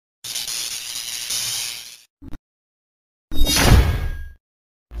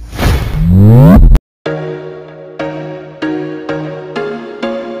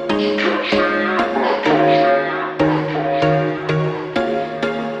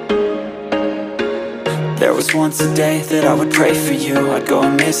There was once a day that I would pray for you. I'd go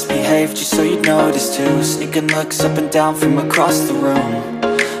and misbehave just so you'd notice too. Sneaking looks up and down from across the room.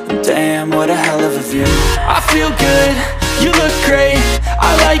 And damn, what a hell of a view. I feel good, you look great,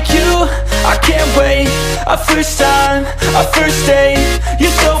 I like you, I can't wait. A first time, a first date,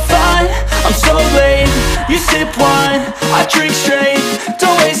 you're so fine, I'm so late. You sip wine, I drink straight,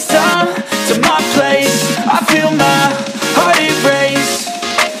 don't waste time to my place. I feel my heart erase,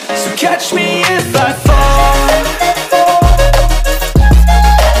 so catch me if I fall.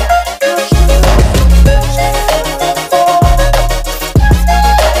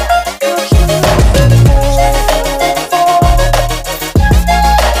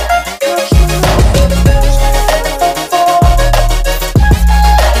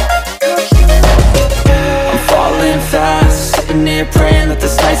 Praying that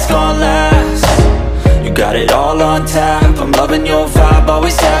this night's gonna last. You got it all on tap, I'm loving your vibe,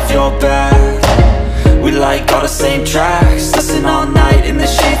 always have your back. We like all the same tracks, listen all night in the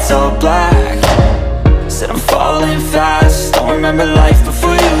sheets all black. Said I'm falling fast, don't remember life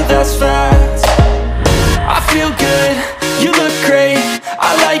before you, that's fact. I feel good, you look great,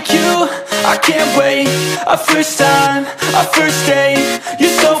 I like you, I can't wait. A first time, a first date,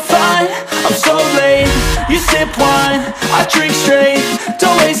 you're so fine, I'm so late. You sip wine, I drink straight,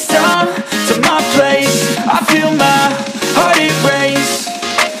 don't waste time to my place. I feel my heart erase,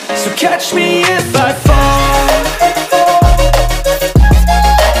 so catch me if I fall.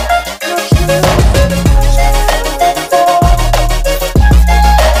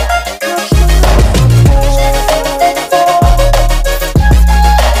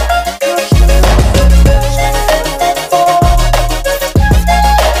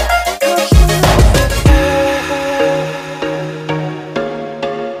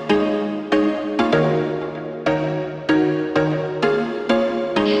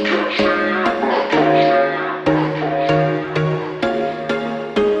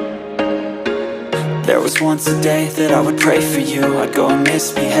 There was once a day that I would pray for you. I'd go and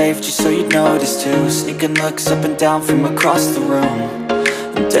misbehave just so you'd notice too. Sneaking looks up and down from across the room.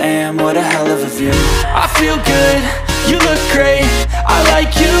 And damn, what a hell of a view. I feel good, you look great, I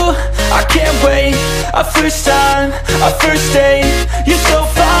like you, I can't wait. A first time, a first date, you're so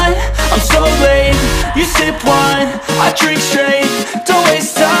fine, I'm so late. You sip wine, I drink straight, don't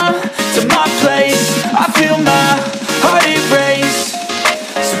waste time to my place. I feel my heart erase,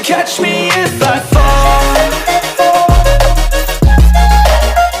 so catch me if I fall.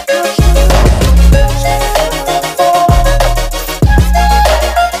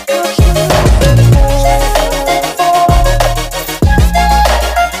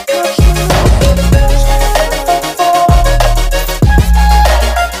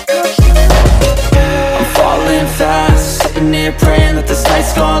 Praying that this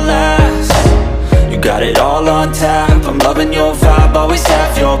night's gonna last. You got it all on tap, I'm loving your vibe, always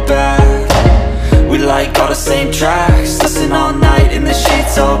have your back. We like all the same tracks, listen all night in the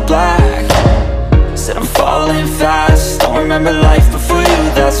sheets all black. Said I'm falling fast, don't remember life before you,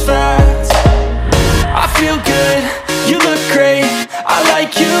 that's fact. I feel good, you look great, I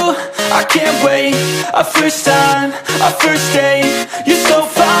like you, I can't wait. A first time, a first date, you're so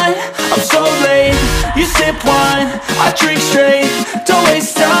fine, I'm so late. You sip wine, I drink straight, don't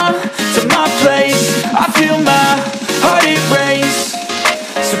waste time to my place. I feel my heart erase,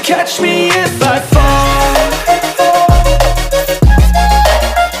 so catch me if I fall.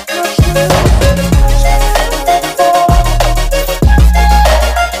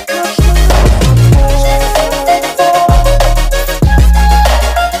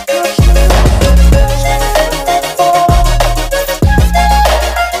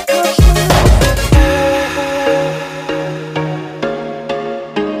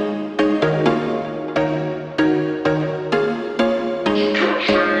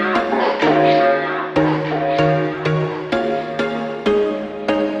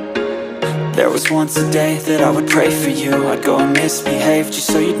 There was once a day that I would pray for you. I'd go and misbehave just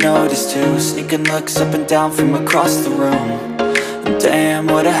so you'd notice too. Sneaking looks up and down from across the room. And damn,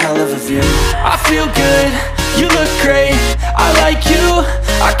 what a hell of a view. I feel good, you look great, I like you,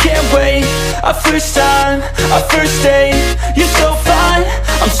 I can't wait. A first time, a first date, you're so fine,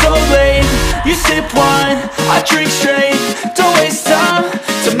 I'm so late. You sip wine, I drink straight, don't waste time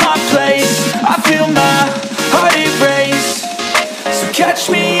to my place. I feel my heart erase, so catch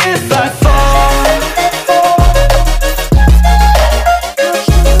me if I fall.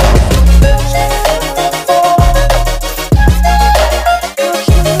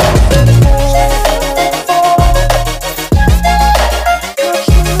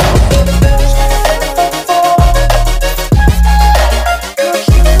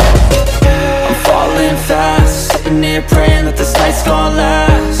 I'm falling fast.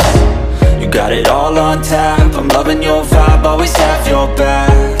 loving your vibe, always have your back.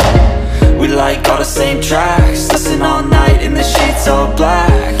 We like all the same tracks, listen all night in the sheets all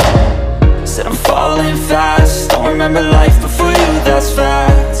black. Said I'm falling fast, don't remember life before you, that's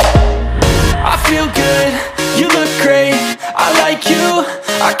fact. I feel good, you look great, I like you,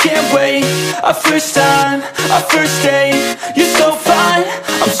 I can't wait. A first time, a first date, you're so fine,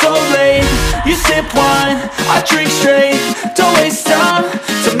 I'm so late. You sip wine, I drink straight, don't waste time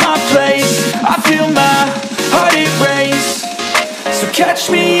to my place. I feel my heart erase, so catch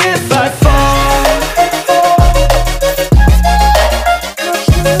me if I fall.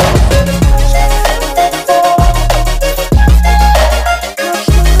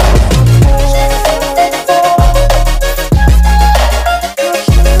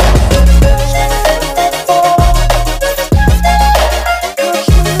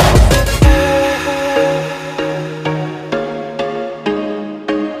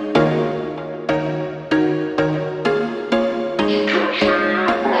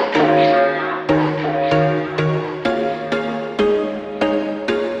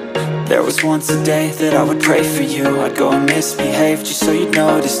 There was once a day that I would pray for you. I'd go and misbehave just so you'd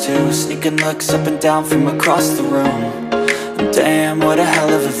notice too. Sneaking looks up and down from across the room. And damn, what a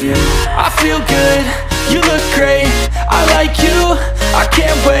hell of a view. I feel good, you look great, I like you, I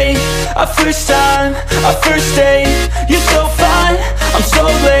can't wait. A first time, a first date, you're so fine, I'm so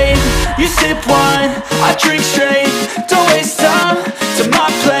late. You sip wine, I drink straight, don't waste time to my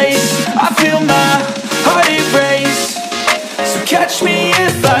place. I feel my heart erase, so catch me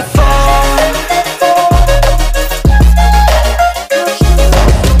if I fall.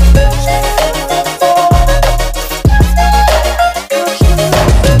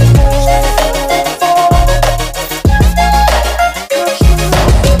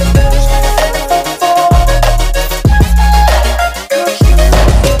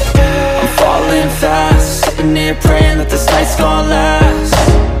 Praying that this night's gonna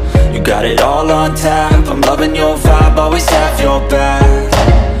last. You got it all on tap, I'm loving your vibe, always have your back.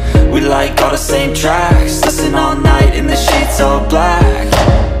 We like all the same tracks, listen all night in the sheets all black.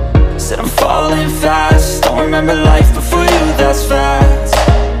 Said I'm falling fast, don't remember life before you, that's fact.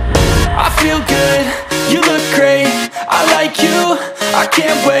 I feel good, you look great, I like you, I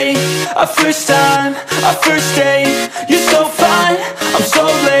can't wait. A first time, a first date, you're so fine, I'm so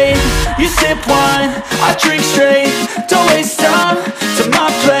late. You sip wine, I drink straight, don't waste time to my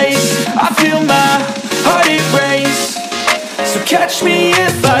place. I feel my heart erase, so catch me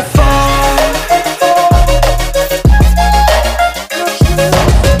if I fall.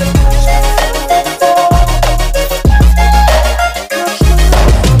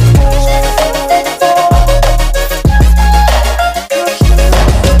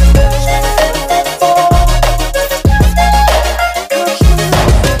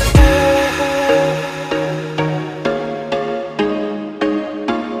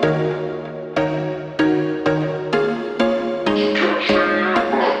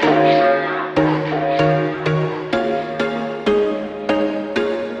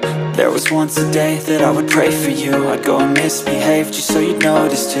 There was once a day that I would pray for you. I'd go and misbehave just so you'd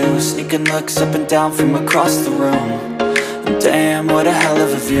notice too. Sneaking looks up and down from across the room. And damn, what a hell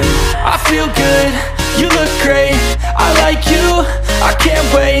of a view. I feel good, you look great, I like you, I can't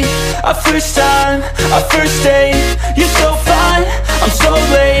wait. A first time, a first date, you're so fine, I'm so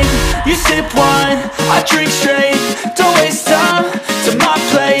late. You sip wine, I drink straight, don't waste time to my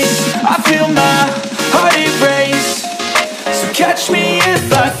place. I feel my heart erase, so catch me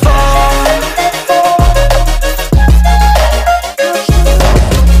if I fall.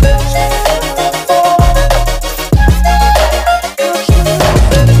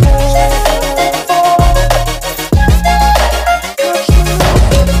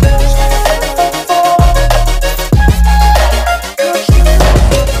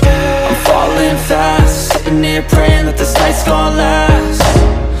 Praying that this night's gonna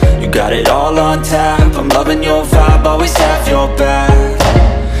last. You got it all on tap, I'm loving your vibe, always have your back.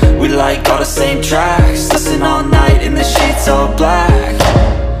 We like all the same tracks, listen all night in the sheets all black.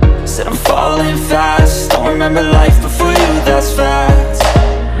 Said I'm falling fast, don't remember life before you, that's fact.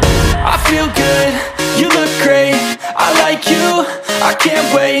 I feel good, you look great, I like you, I can't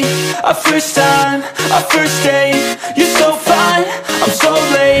wait. A first time, a first date, you're so fine, I'm so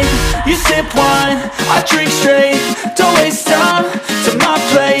late. You sip wine, I drink straight, don't waste time to my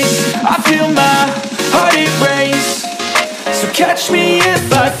place. I feel my heart erase, so catch me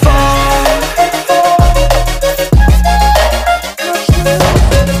if I fall.